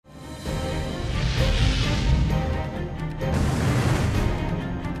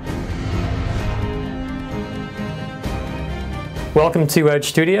Welcome to Edge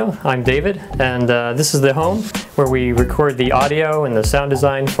Studio. I'm David, and this is the home where we record the audio and the sound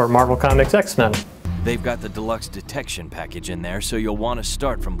design for Marvel Comics X-Men. They've got the deluxe detection package in there, so you'll want to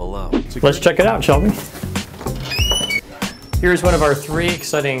start from below. Let's check it out, shall we? Here's one of our 3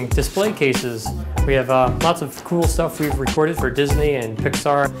 exciting display cases. We have lots of cool stuff we've recorded for Disney and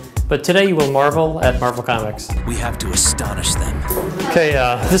Pixar, but today you will marvel at Marvel Comics. We have to astonish them. Okay,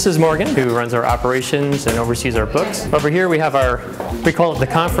 this is Morgan, who runs our operations and oversees our books. Over here we have we call it the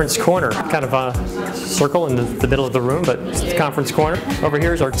conference corner, kind of a circle in the middle of the room, but it's the conference corner. Over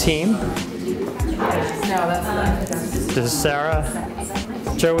here is our team. This is Sarah,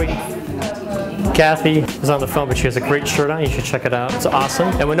 Joey, Kathy is on the phone, but she has a great shirt on. You should check it out. It's awesome.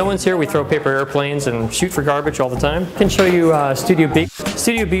 And when no one's here, we throw paper airplanes and shoot for garbage all the time. I can show you Studio B.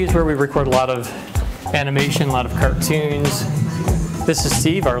 Studio B is where we record a lot of animation, a lot of cartoons. This is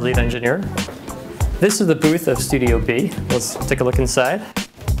Steve, our lead engineer. This is the booth of Studio B. Let's take a look inside.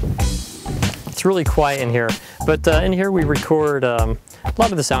 It's really quiet in here, but in here we record a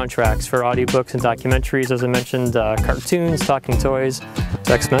lot of the soundtracks for audiobooks and documentaries. As I mentioned, cartoons, talking toys,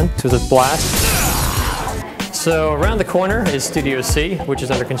 X-Men, which was a blast. So around the corner is Studio C, which is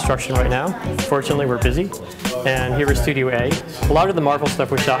under construction right now. Fortunately, we're busy. And here is Studio A. A lot of the Marvel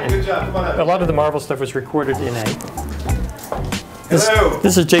stuff was shot in. A lot of the Marvel stuff was recorded in A.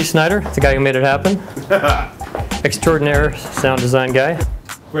 This is Jay Snyder, the guy who made it happen. Extraordinaire sound design guy.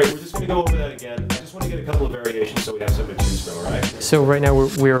 Great, we're just going to go over that again. I just want to get a couple of variations so we have something to choose from, all right? So right now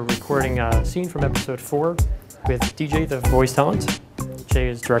we're recording a scene from episode 4 with DJ, the voice talent. Jay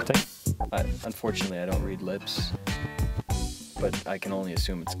is directing. Unfortunately, I don't read lips, but I can only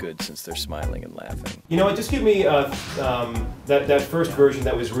assume it's good since they're smiling and laughing. You know what, just give me that first version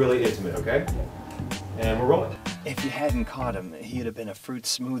that was really intimate, okay? And we're rolling. If you hadn't caught him, he'd have been a fruit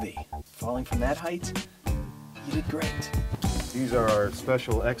smoothie. Falling from that height, you did great. These are our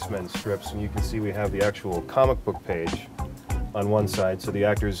special X-Men strips, and you can see we have the actual comic book page on one side, so the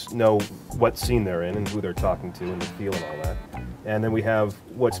actors know what scene they're in and who they're talking to and the feel and all that. And then we have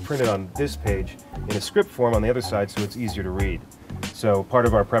what's printed on this page in a script form on the other side, so it's easier to read. So part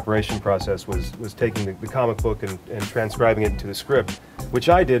of our preparation process was taking the comic book and transcribing it into the script, which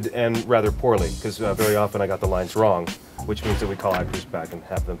I did, and rather poorly, because very often I got the lines wrong, which means that we call actors back and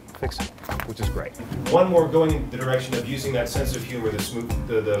have them fix it, which is great. One more going in the direction of using that sense of humor, the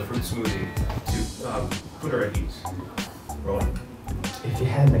fruit smoothie, to put her at ease. Rolling. If you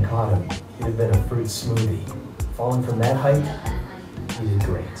hadn't caught him, he'd have been a fruit smoothie. Falling from that height, you did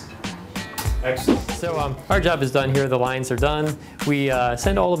great. Excellent. So our job is done here. The lines are done. We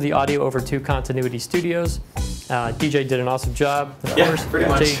send all of the audio over to Continuity Studios. DJ did an awesome job. Of course. Pretty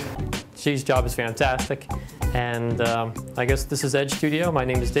much. Jay's job is fantastic. And I guess this is Edge Studio. My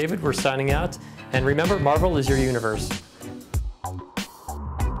name is David. We're signing out. And remember, Marvel is your universe.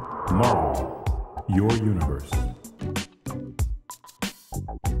 Marvel, your universe.